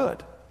know I'm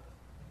good.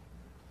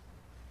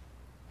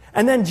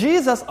 And then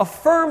Jesus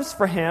affirms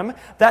for him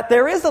that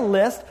there is a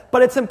list,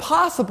 but it's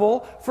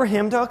impossible for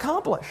him to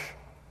accomplish.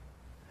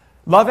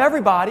 Love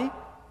everybody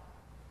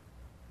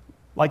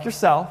like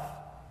yourself,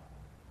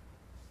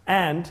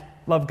 and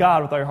love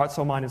God with all your heart,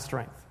 soul, mind, and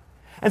strength.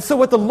 And so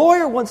what the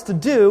lawyer wants to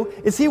do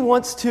is he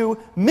wants to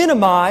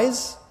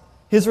minimize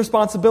his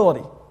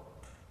responsibility.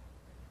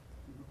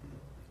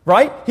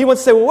 Right? He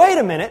wants to say, well, wait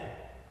a minute.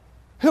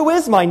 Who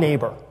is my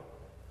neighbor?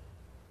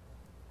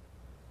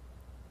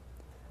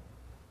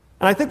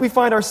 And I think we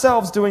find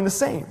ourselves doing the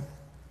same.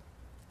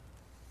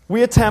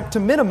 We attempt to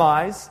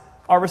minimize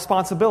our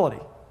responsibility.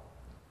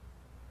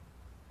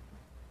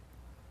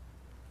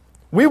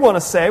 We want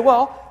to say,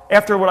 well,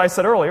 after what I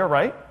said earlier,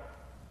 right,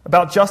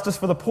 about justice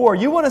for the poor,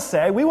 we want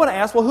to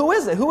ask, well, who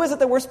is it? Who is it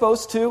that we're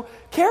supposed to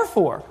care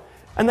for?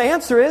 And the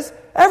answer is,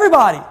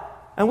 everybody.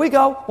 And we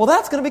go, well,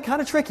 that's going to be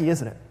kind of tricky,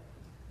 isn't it?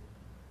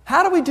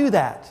 How do we do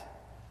that?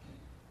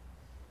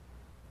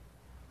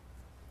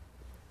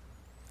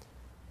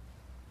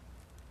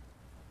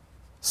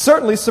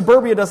 Certainly,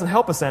 suburbia doesn't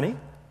help us any.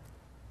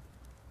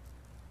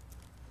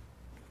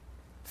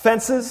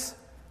 Fences,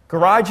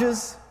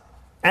 garages,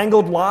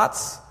 angled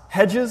lots,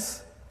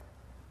 hedges,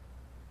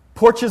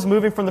 porches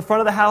moving from the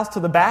front of the house to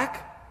the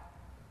back.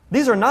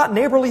 These are not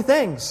neighborly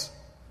things,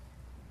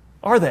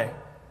 are they?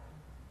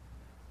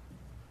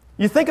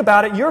 You think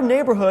about it, your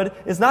neighborhood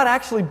is not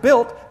actually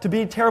built to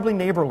be terribly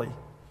neighborly.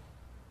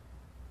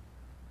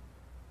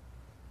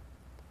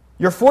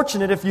 You're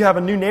fortunate if you have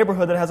a new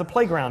neighborhood that has a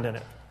playground in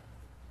it.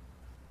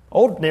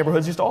 Old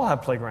neighborhoods used to all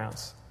have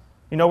playgrounds.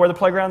 You know where the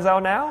playground's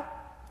out now?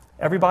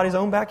 Everybody's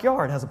own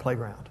backyard has a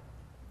playground.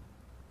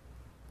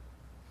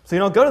 So you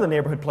don't go to the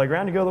neighborhood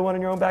playground, you go to the one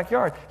in your own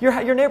backyard.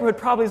 Your neighborhood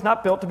probably is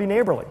not built to be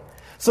neighborly.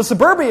 So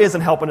suburbia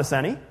isn't helping us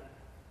any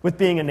with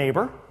being a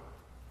neighbor.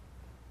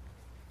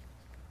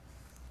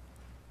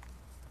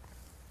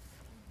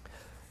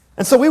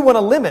 And so we want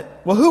to limit.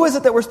 Well, who is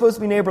it that we're supposed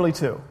to be neighborly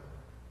to?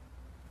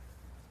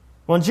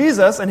 Well, in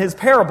Jesus, in his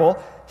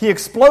parable, he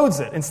explodes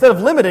it. Instead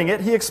of limiting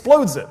it, he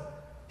explodes it.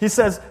 He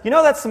says, you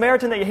know that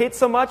Samaritan that you hate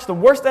so much, the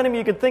worst enemy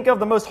you could think of,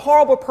 the most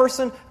horrible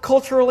person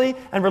culturally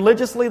and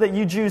religiously that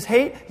you Jews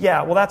hate?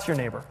 Yeah, well, that's your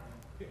neighbor.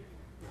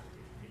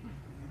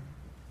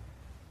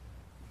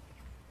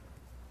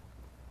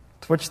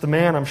 To which the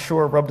man, I'm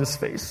sure, rubbed his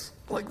face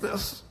like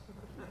this.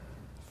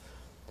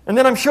 And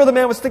then I'm sure the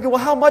man was thinking,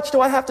 well, how much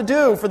do I have to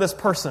do for this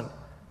person?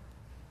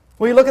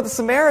 Well, you look at the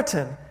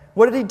Samaritan.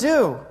 What did he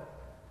do?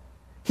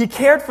 He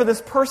cared for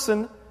this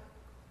person,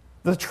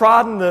 the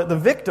trodden, the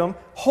victim,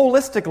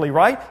 holistically,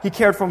 right? He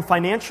cared for him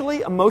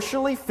financially,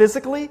 emotionally,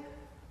 physically,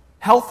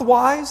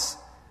 health-wise,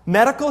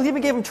 medical. He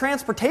even gave him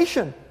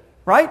transportation,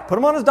 right? Put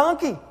him on his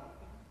donkey.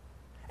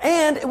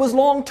 And it was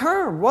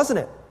long-term, wasn't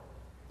it?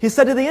 He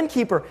said to the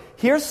innkeeper,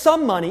 here's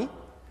some money,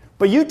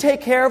 but you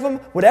take care of him,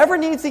 whatever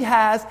needs he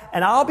has,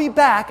 and I'll be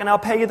back and I'll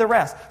pay you the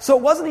rest. So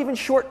it wasn't even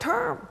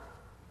short-term.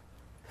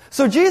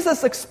 So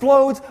Jesus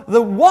explodes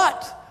the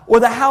what or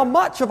the how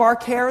much of our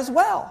care as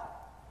well.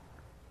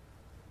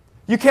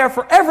 You care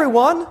for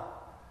everyone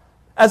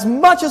as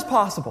much as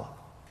possible.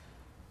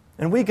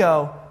 And we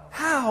go,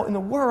 how in the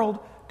world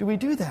do we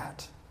do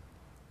that?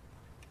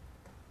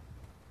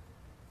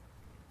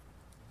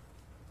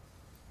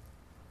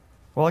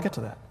 Well, I'll get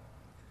to that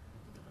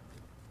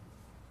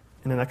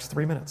in the next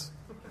 3 minutes.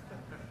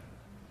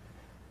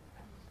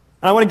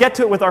 And I want to get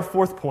to it with our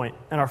fourth point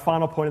and our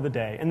final point of the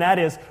day, and that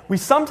is we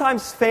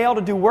sometimes fail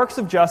to do works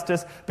of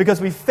justice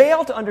because we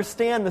fail to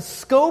understand the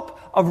scope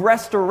of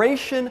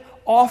restoration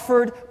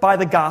offered by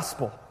the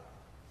gospel.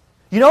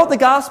 You know what the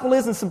gospel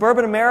is in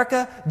suburban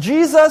America?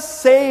 Jesus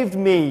saved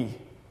me.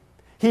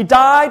 He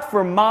died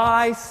for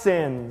my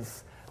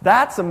sins.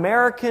 That's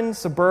American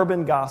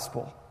suburban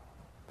gospel.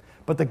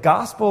 But the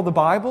gospel of the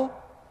Bible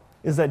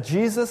is that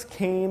Jesus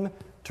came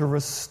to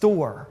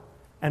restore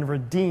and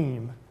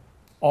redeem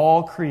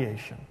all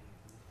creation.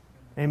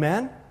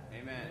 Amen?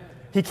 Amen.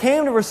 He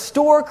came to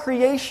restore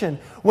creation.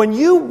 When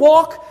you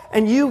walk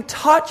and you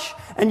touch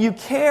and you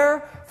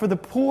care for the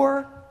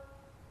poor,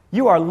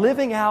 you are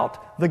living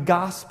out the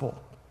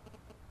gospel.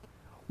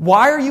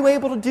 Why are you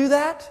able to do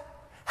that?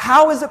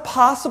 How is it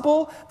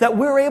possible that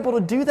we're able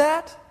to do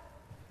that?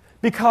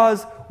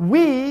 Because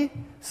we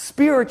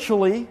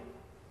spiritually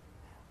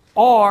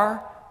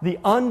are the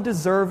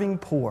undeserving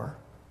poor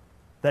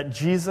that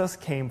Jesus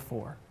came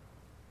for.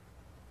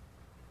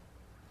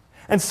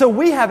 And so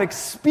we have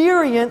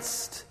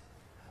experienced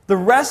the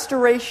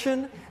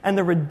restoration and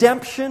the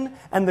redemption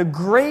and the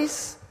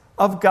grace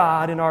of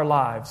God in our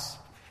lives.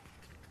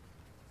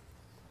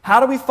 How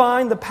do we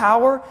find the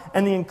power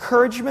and the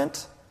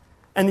encouragement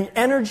and the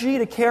energy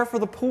to care for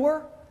the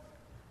poor?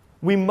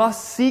 We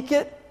must seek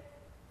it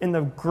in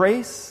the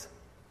grace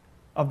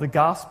of the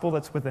gospel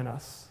that's within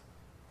us.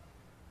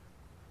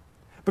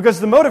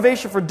 Because the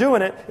motivation for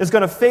doing it is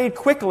going to fade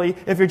quickly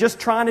if you're just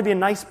trying to be a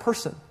nice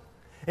person.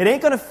 It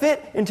ain't going to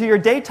fit into your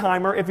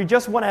daytimer if you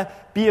just want to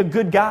be a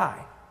good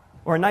guy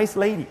or a nice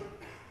lady.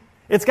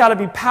 It's got to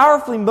be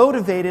powerfully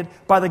motivated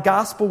by the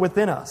gospel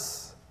within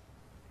us.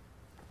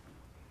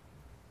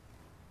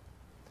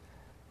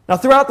 Now,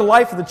 throughout the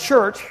life of the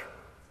church,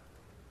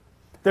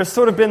 there's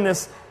sort of been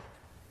this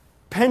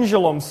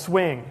pendulum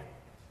swing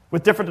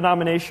with different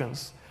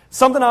denominations.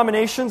 Some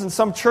denominations and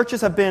some churches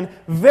have been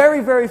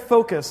very, very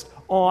focused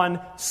on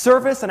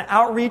service and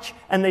outreach,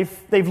 and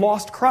they've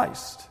lost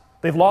Christ.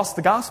 They've lost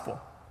the gospel.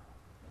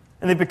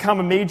 And they've become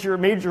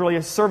majorly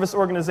a service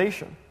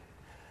organization.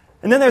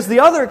 And then there's the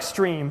other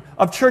extreme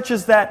of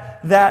churches that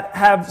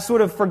have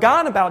sort of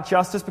forgotten about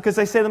justice because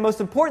they say the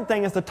most important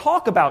thing is to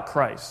talk about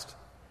Christ.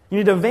 You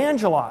need to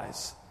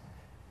evangelize.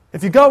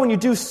 If you go and you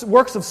do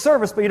works of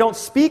service but you don't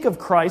speak of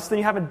Christ, then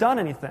you haven't done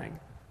anything.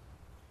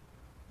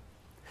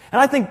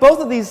 And I think both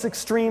of these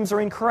extremes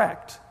are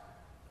incorrect.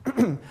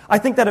 I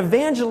think that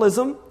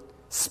evangelism,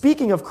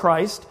 speaking of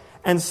Christ,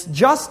 and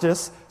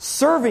justice,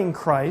 serving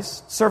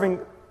Christ,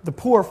 serving the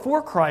poor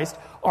for Christ,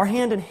 are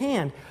hand in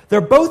hand. They're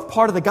both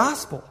part of the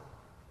gospel.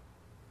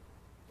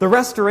 The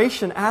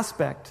restoration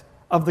aspect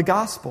of the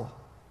gospel.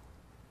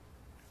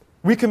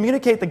 We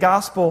communicate the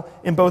gospel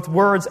in both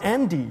words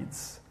and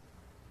deeds.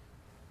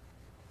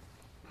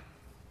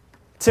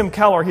 Tim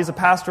Keller, he's a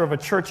pastor of a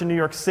church in New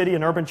York City,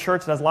 an urban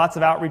church that has lots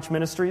of outreach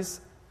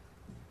ministries.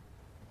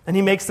 And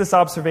he makes this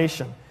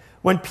observation.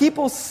 When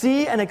people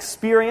see and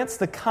experience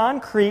the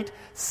concrete,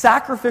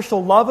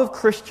 sacrificial love of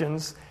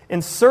Christians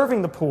in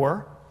serving the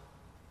poor,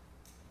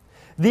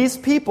 these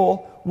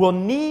people will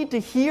need to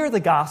hear the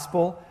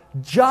gospel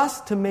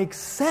just to make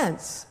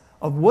sense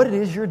of what it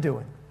is you're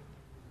doing.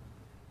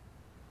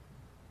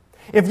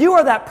 If you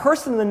are that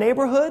person in the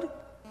neighborhood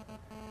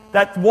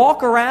that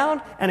walk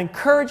around and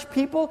encourage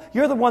people,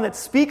 you're the one that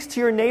speaks to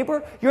your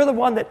neighbor, you're the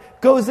one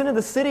that goes into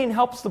the city and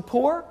helps the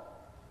poor,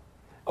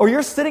 or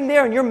you're sitting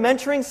there and you're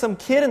mentoring some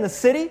kid in the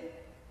city,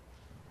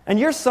 and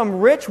you're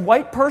some rich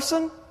white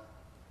person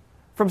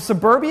from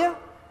suburbia,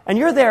 and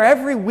you're there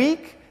every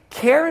week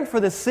caring for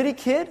this city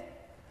kid,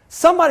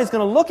 somebody's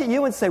going to look at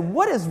you and say,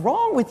 "What is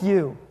wrong with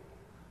you?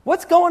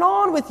 What's going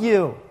on with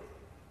you?"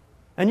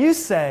 And you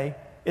say,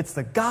 "It's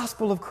the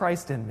gospel of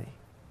Christ in me.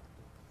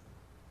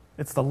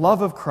 It's the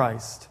love of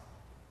Christ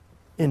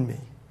in me."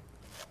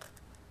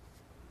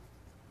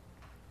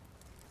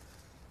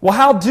 Well,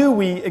 how do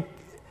we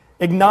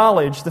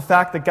acknowledge the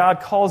fact that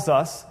God calls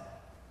us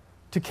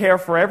to care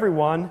for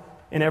everyone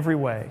in every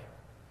way?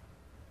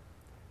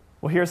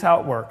 Well, here's how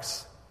it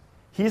works.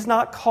 He's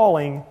not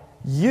calling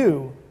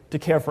you to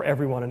care for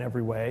everyone in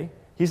every way.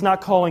 He's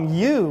not calling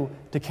you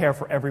to care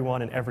for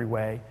everyone in every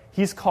way.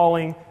 He's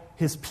calling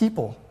His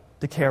people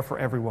to care for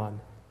everyone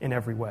in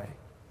every way.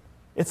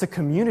 It's a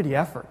community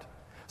effort.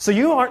 So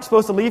you aren't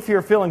supposed to leave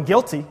here feeling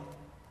guilty.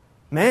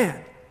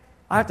 Man,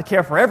 I have to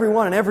care for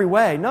everyone in every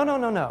way.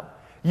 No.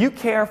 You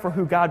care for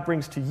who God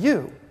brings to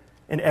you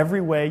in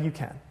every way you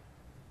can.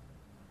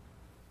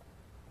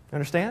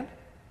 Understand?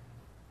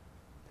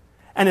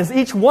 And as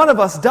each one of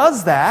us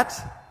does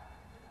that,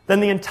 then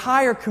the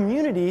entire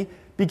community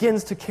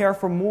begins to care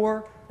for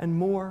more and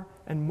more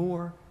and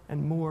more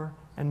and more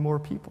and more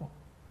people.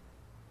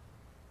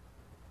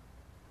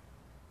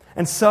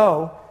 And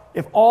so,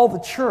 if all the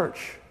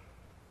church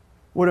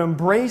would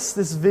embrace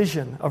this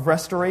vision of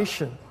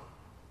restoration,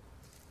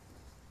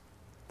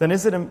 then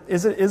is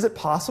it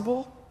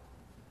possible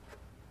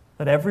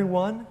that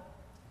everyone,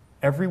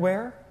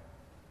 everywhere,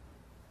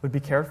 would be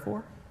cared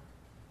for?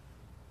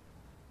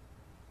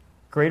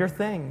 Greater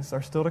things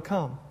are still to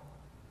come.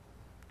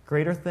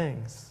 Greater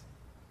things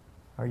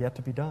are yet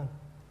to be done.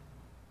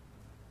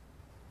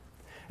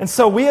 And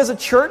so we as a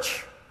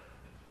church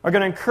are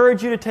going to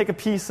encourage you to take a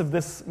piece of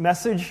this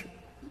message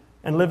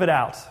and live it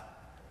out.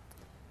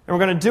 And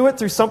we're going to do it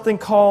through something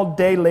called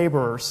Day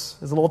Laborers.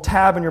 There's a little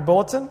tab in your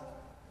bulletin.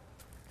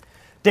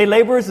 Day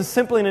Laborers is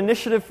simply an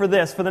initiative for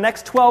this. For the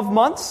next 12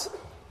 months,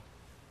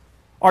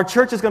 our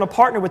church is going to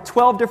partner with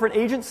 12 different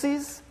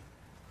agencies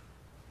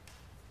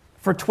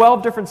for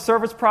 12 different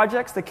service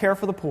projects that care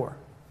for the poor.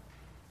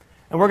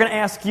 And we're going to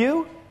ask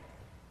you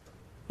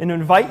and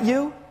invite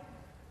you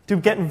to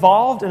get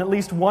involved in at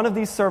least one of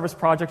these service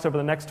projects over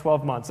the next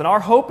 12 months. And our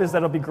hope is that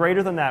it'll be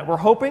greater than that. We're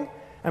hoping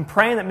and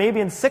praying that maybe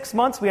in 6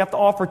 months we have to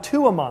offer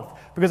 2 a month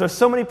because there's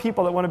so many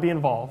people that want to be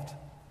involved.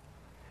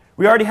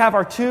 We already have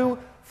our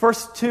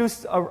first two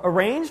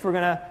arranged. We're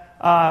going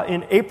to,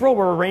 in April,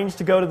 we're arranged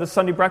to go to the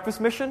Sunday breakfast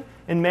mission.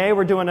 In May,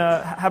 we're doing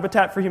a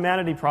Habitat for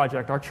Humanity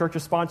project. Our church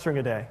is sponsoring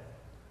a day.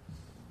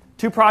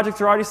 2 projects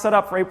are already set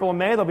up for April and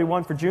May. There'll be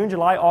one for June,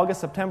 July,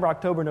 August, September,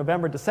 October,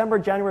 November, December,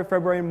 January,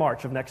 February, and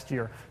March of next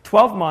year.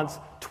 12 months,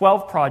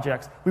 12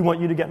 projects. We want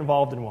you to get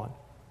involved in one.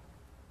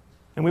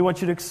 And we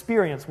want you to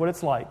experience what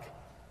it's like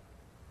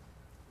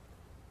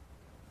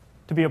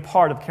to be a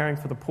part of caring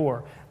for the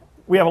poor.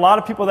 We have a lot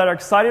of people that are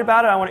excited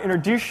about it. I want to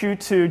introduce you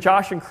to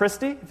Josh and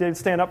Christy, if they'd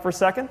stand up for a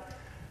second.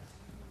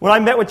 When I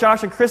met with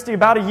Josh and Christy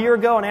about a year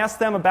ago and asked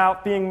them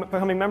about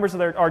becoming members of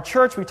our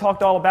church, we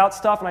talked all about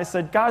stuff, and I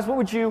said, guys, what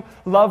would you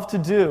love to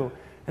do?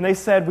 And they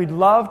said, we'd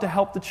love to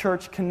help the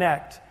church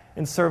connect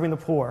in serving the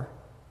poor.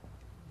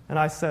 And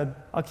I said,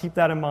 I'll keep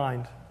that in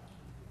mind.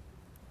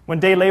 When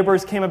Day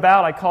Laborers came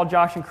about, I called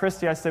Josh and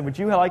Christy. I said, would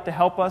you like to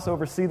help us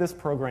oversee this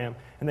program?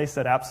 And they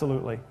said,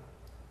 absolutely.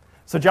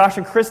 So Josh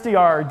and Christy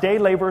are our Day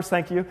Laborers,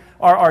 thank you,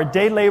 are our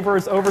Day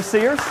Laborers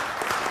overseers.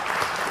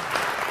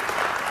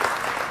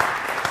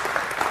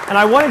 And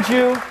I wanted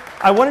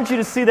you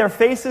to see their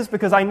faces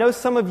because I know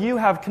some of you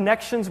have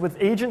connections with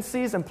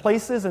agencies and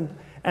places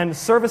and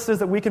services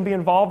that we can be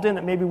involved in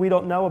that maybe we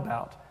don't know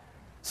about.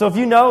 So if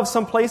you know of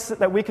some place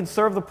that we can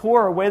serve the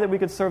poor or a way that we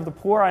could serve the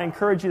poor, I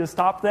encourage you to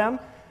stop them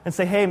and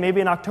say, hey,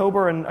 maybe in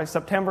October and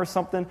September or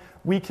something,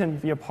 we can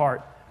be a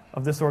part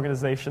of this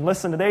organization.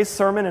 Listen, today's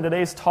sermon and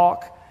today's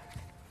talk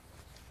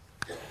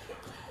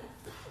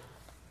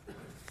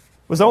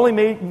was only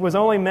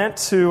meant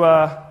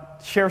to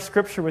share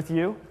Scripture with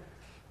you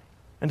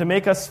and to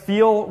make us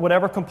feel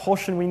whatever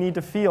compulsion we need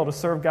to feel to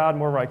serve God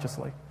more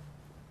righteously.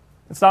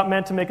 It's not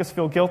meant to make us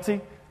feel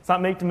guilty. It's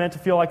not meant to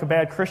feel like a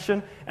bad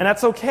Christian. And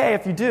that's okay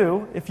if you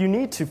do, if you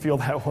need to feel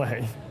that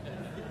way.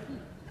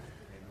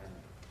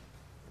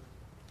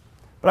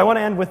 But I want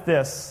to end with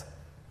this.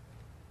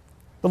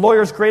 The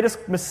lawyer's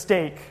greatest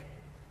mistake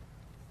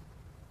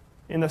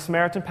in the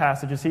Samaritan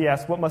passage is he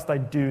asked, what must I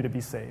do to be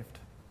saved?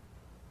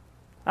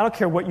 I don't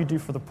care what you do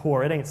for the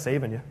poor. It ain't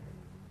saving you.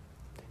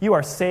 You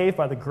are saved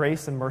by the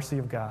grace and mercy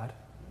of God.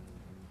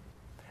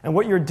 And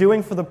what you're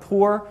doing for the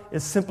poor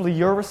is simply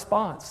your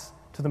response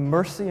to the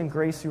mercy and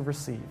grace you've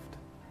received.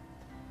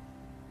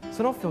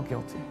 So don't feel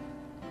guilty.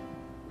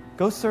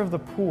 Go serve the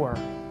poor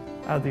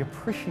out of the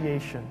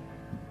appreciation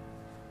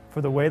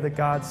for the way that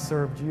God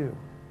served you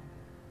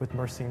with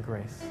mercy and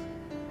grace.